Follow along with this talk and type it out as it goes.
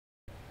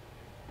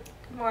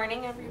Good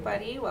morning,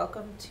 everybody.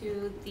 Welcome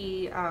to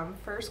the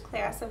first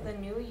class of the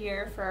new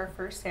year for our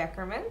first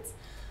sacraments.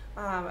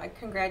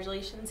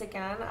 Congratulations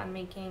again on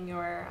making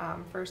your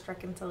first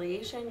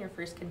reconciliation, your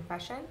first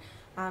confession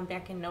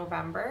back in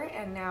November.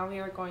 And now we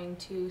are going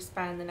to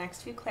spend the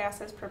next few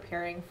classes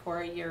preparing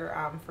for your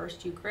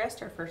first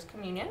Eucharist or first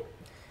communion.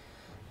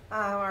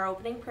 Our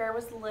opening prayer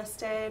was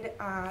listed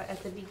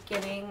at the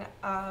beginning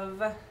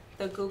of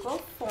the Google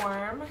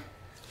form,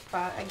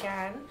 but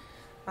again,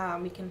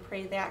 we can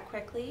pray that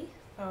quickly.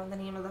 In the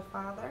name of the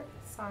Father,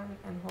 Son,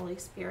 and Holy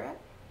Spirit.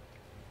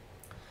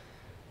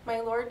 My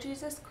Lord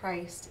Jesus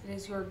Christ, it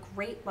is your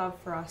great love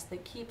for us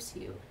that keeps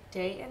you,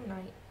 day and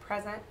night,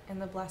 present in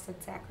the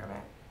Blessed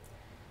Sacrament,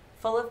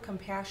 full of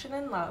compassion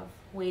and love,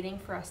 waiting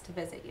for us to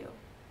visit you.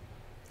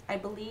 I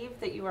believe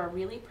that you are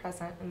really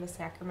present in the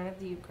sacrament of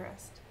the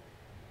Eucharist.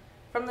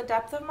 From the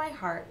depth of my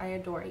heart, I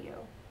adore you,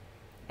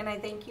 and I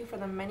thank you for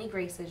the many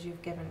graces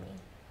you've given me,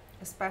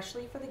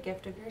 especially for the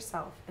gift of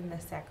yourself in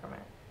this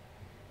sacrament,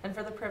 and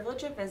for the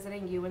privilege of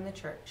visiting you in the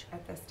church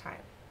at this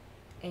time.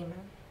 Amen.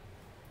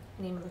 In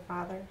the name of the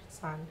Father,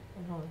 Son,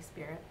 and Holy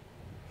Spirit.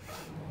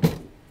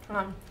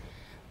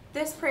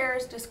 This prayer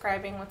is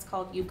describing what's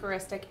called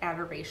Eucharistic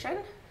adoration.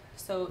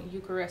 So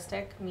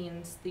Eucharistic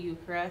means the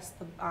Eucharist,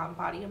 the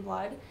body and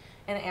blood,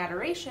 and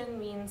adoration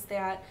means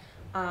that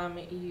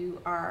you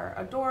are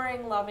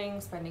adoring, loving,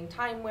 spending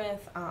time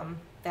with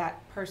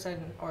that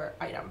person or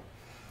item.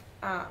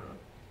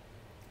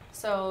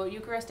 So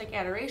Eucharistic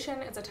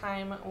adoration is a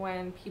time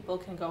when people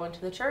can go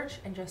into the church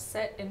and just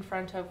sit in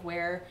front of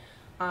where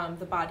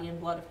the body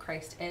and blood of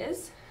Christ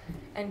is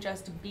and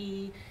just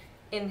be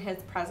in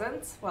his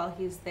presence while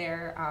he's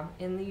there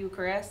in the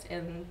Eucharist,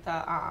 in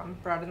the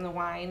bread and the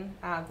wine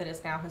that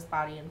is now his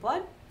body and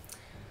blood.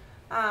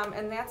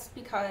 And that's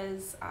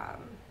because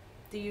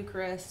the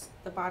Eucharist,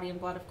 the body and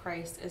blood of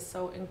Christ, is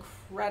so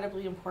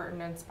incredibly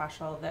important and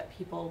special that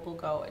people will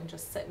go and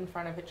just sit in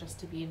front of it just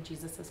to be in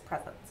Jesus'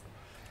 presence.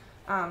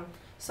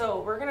 So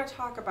we're going to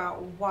talk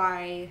about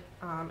why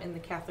in the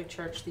Catholic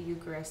Church the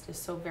Eucharist is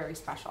so very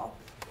special.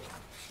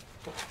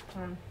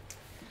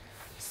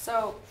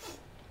 So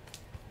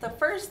the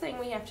first thing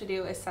we have to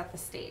do is set the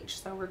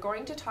stage. So we're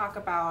going to talk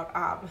about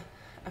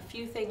a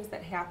few things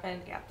that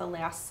happened at the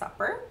Last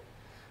Supper.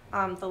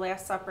 The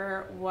Last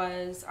Supper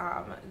was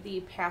the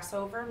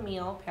Passover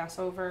meal.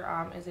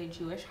 Passover is a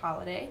Jewish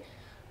holiday.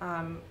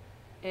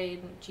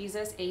 And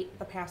Jesus ate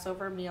the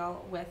Passover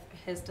meal with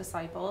his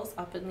disciples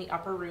up in the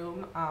upper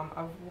room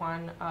of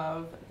one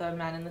of the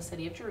men in the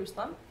city of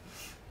Jerusalem.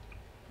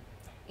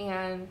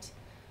 And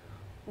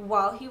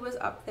while he was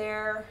up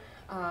there,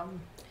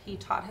 he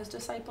taught his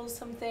disciples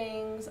some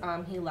things.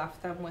 He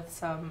left them with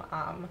some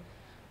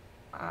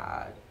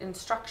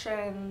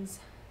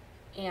instructions,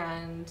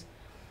 and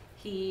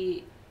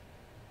he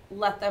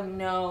let them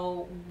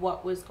know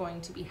what was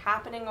going to be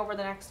happening over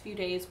the next few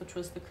days, which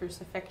was the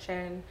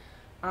crucifixion,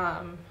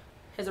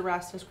 his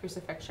arrest, his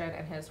crucifixion,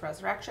 and his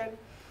resurrection.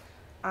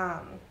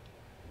 And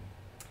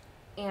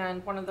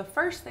one of the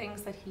first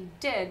things that he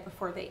did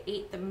before they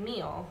ate the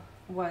meal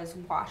was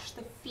wash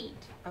the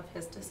feet of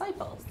his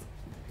disciples.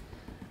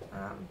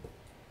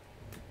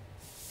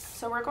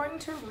 So we're going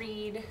to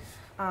read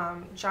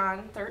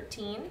John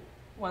 13,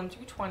 1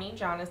 through 20.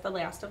 John is the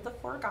last of the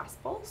four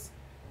Gospels.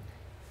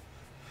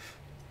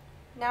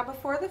 Now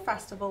before the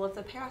festival of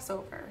the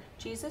Passover,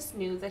 Jesus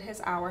knew that his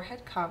hour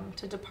had come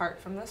to depart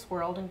from this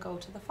world and go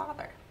to the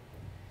Father.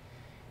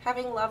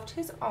 Having loved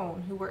his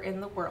own who were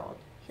in the world,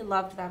 he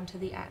loved them to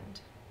the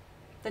end.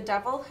 The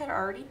devil had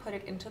already put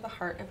it into the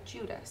heart of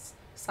Judas,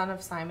 son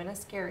of Simon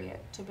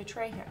Iscariot, to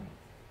betray him.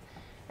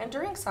 And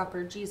during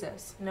supper,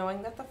 Jesus,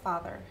 knowing that the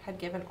Father had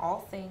given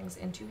all things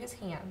into his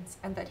hands,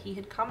 and that he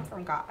had come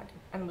from God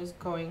and was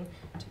going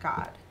to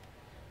God,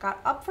 got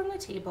up from the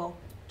table,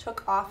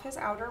 took off his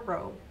outer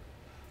robe,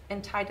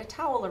 and tied a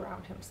towel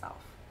around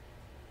himself.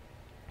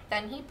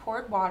 Then he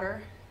poured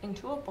water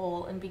into a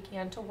bowl and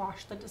began to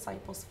wash the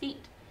disciples'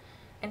 feet,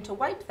 and to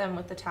wipe them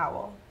with the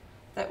towel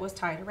that was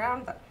tied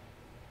around them.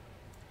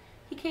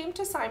 He came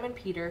to Simon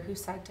Peter, who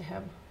said to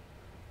him,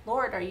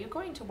 "Lord, are you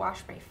going to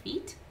wash my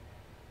feet?"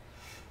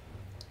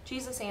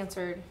 Jesus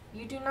answered,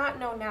 "You do not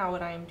know now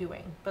what I am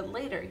doing, but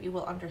later you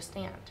will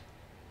understand."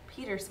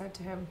 Peter said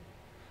to him,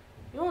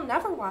 "You will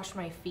never wash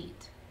my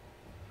feet."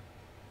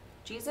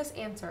 Jesus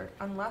answered,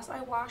 "Unless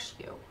I wash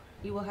you,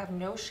 you will have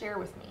no share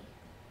with me."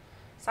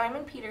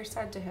 Simon Peter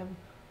said to him,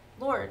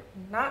 "Lord,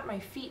 not my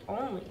feet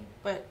only,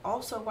 but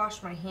also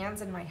wash my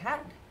hands and my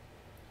head."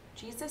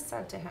 Jesus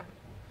said to him,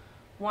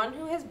 "One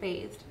who has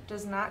bathed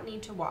does not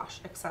need to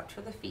wash except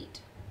for the feet,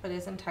 but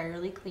is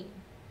entirely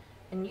clean.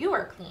 And you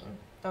are clean,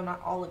 though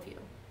not all of you."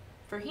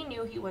 For he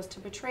knew he was to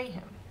betray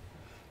him.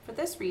 For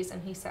this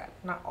reason he said,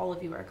 "Not all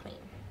of you are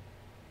clean."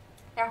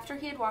 After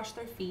he had washed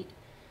their feet,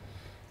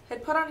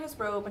 had put on his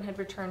robe, and had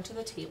returned to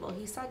the table,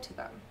 he said to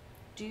them,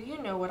 "Do you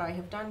know what I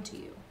have done to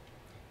you?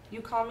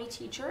 You call me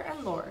teacher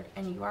and Lord,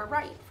 and you are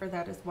right, for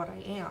that is what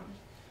I am.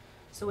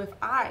 So if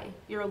I,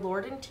 your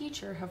Lord and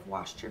teacher, have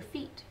washed your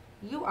feet,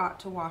 you ought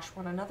to wash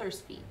one another's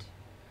feet.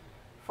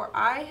 For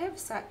I have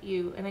set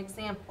you an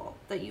example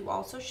that you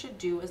also should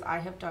do as I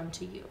have done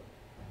to you.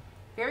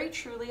 Very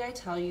truly I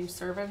tell you,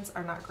 servants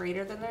are not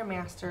greater than their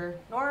master,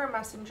 nor are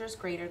messengers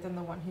greater than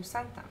the one who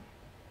sent them.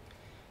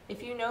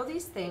 If you know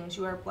these things,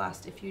 you are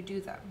blessed if you do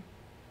them.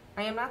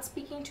 I am not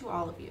speaking to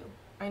all of you.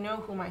 I know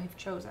whom I have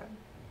chosen.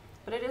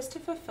 But it is to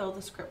fulfill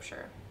the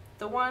scripture.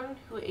 The one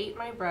who ate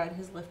my bread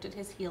has lifted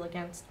his heel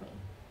against me.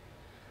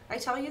 I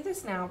tell you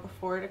this now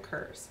before it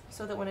occurs,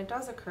 so that when it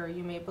does occur,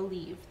 you may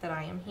believe that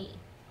I am he.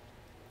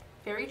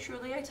 Very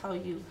truly I tell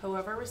you,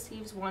 whoever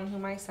receives one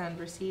whom I send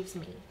receives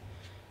me,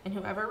 and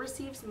whoever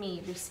receives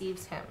me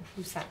receives him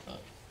who sent me.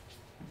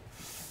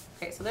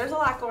 Okay, so there's a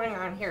lot going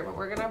on here, but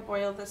we're going to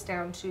boil this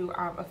down to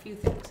a few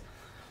things.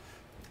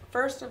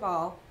 First of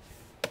all,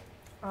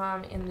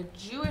 in the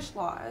Jewish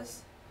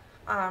laws,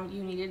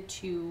 you needed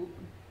to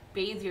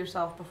bathe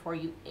yourself before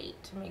you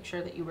ate to make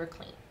sure that you were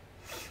clean.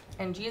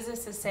 And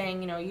Jesus is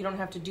saying, you don't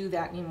have to do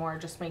that anymore.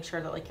 Just make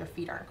sure that your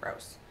feet aren't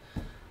gross.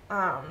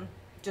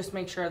 Just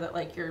make sure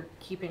that you're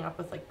keeping up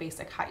with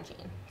basic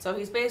hygiene. So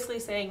he's basically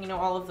saying,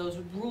 all of those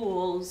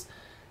rules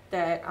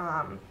that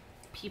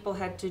people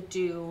had to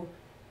do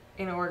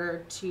in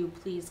order to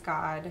please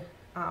God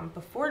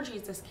before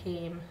Jesus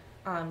came,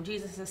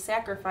 Jesus'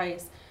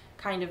 sacrifice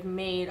kind of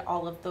made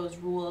all of those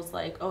rules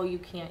you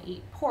can't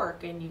eat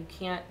pork and you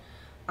can't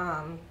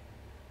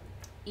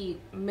eat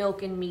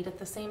milk and meat at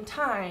the same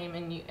time,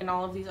 and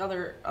all of these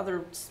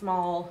other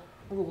small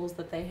rules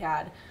that they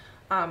had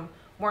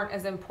weren't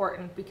as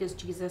important because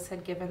Jesus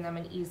had given them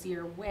an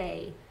easier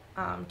way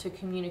to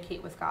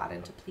communicate with God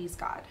and to please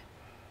God.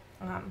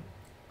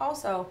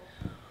 Also,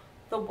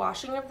 the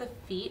washing of the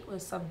feet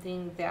was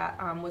something that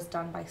was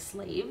done by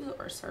slaves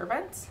or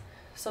servants.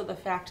 So the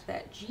fact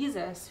that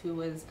Jesus, who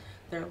was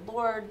their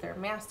Lord, their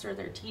master,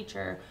 their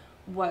teacher,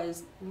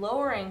 was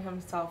lowering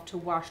himself to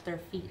wash their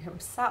feet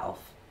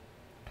himself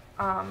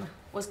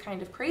was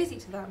kind of crazy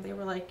to them. They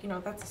were like,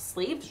 that's a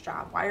slave's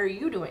job. Why are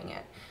you doing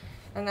it?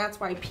 And that's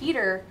why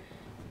Peter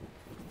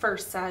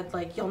first said,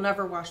 you'll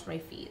never wash my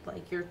feet.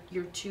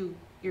 You're too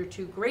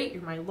great.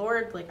 You're my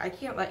Lord. I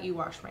can't let you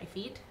wash my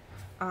feet.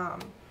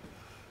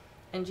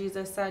 And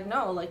Jesus said,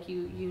 no,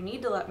 you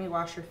need to let me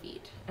wash your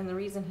feet. And the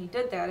reason he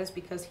did that is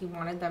because he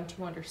wanted them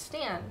to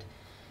understand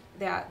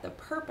that the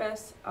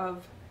purpose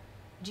of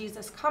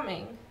Jesus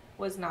coming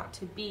was not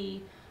to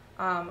be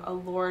a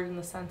Lord in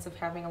the sense of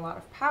having a lot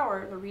of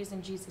power. The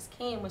reason Jesus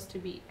came was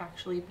to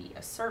actually be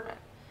a servant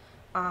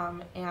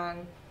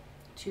and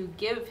to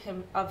give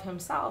of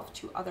himself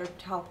to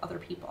help other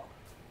people.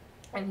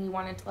 And he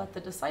wanted to let the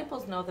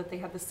disciples know that they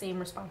had the same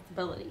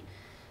responsibility.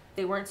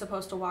 They weren't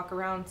supposed to walk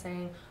around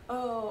saying,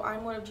 oh,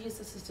 I'm one of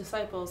Jesus'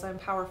 disciples, I'm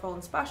powerful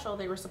and special.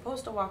 They were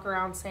supposed to walk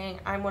around saying,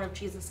 I'm one of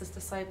Jesus'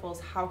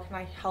 disciples, how can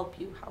I help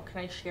you? How can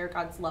I share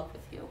God's love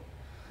with you?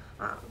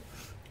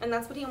 And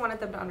that's what he wanted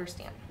them to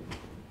understand.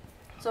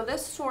 So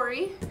this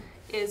story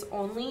is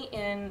only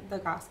in the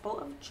Gospel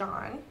of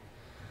John.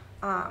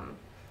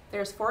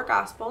 There's 4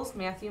 Gospels,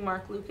 Matthew,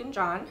 Mark, Luke, and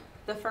John.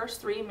 The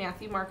first 3,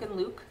 Matthew, Mark, and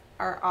Luke,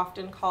 are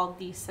often called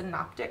the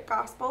Synoptic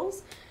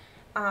Gospels.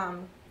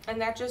 And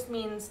that just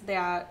means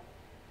that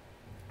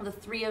the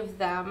 3 of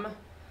them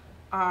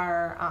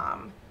are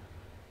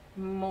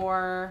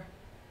more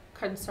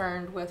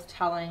concerned with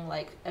telling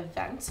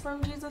events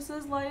from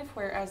Jesus's life,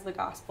 whereas the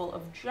Gospel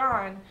of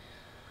John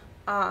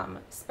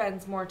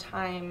spends more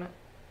time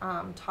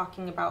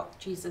talking about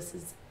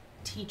Jesus's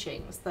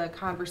teachings, the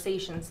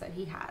conversations that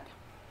he had.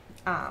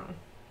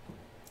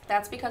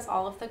 That's because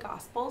all of the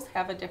Gospels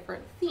have a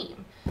different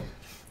theme.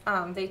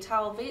 They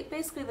tell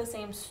basically the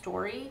same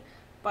story,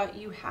 but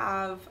you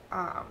have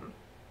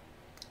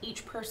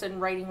each person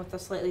writing with a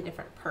slightly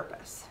different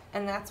purpose.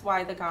 And that's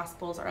why the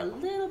Gospels are a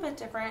little bit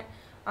different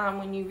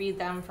when you read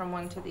them from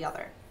one to the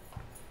other.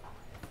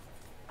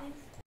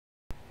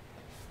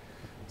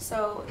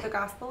 So the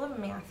Gospel of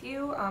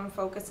Matthew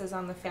focuses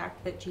on the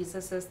fact that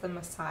Jesus is the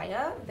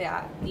Messiah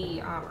that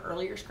the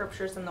earlier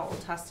scriptures in the Old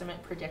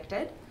Testament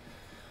predicted.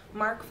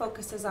 Mark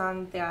focuses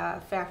on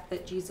the fact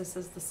that Jesus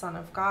is the Son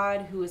of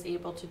God who is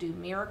able to do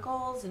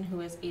miracles and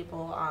who is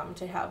able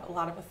to have a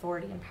lot of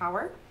authority and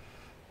power.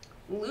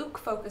 Luke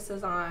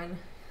focuses on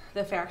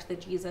the fact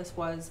that Jesus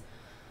was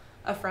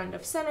a friend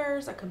of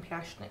sinners, a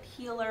compassionate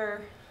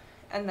healer,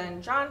 and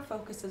then John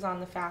focuses on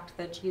the fact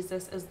that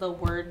Jesus is the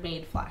Word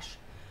made flesh.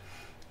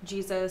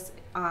 Jesus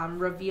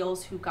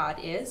reveals who God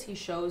is. He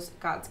shows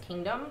God's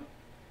kingdom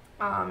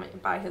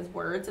by his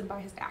words and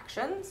by his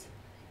actions.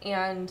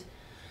 And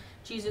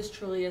Jesus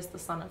truly is the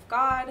Son of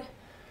God,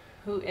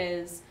 who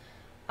is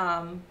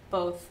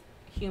both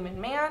human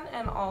man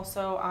and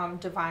also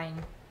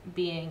divine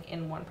being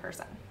in one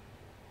person.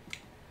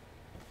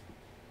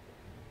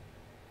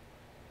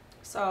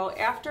 So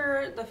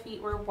after the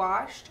feet were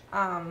washed,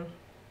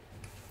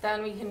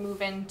 then we can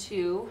move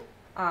into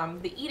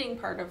the eating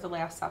part of the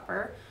Last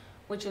Supper,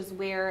 which is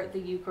where the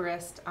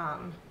Eucharist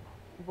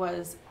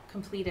was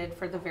completed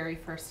for the very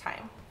first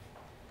time.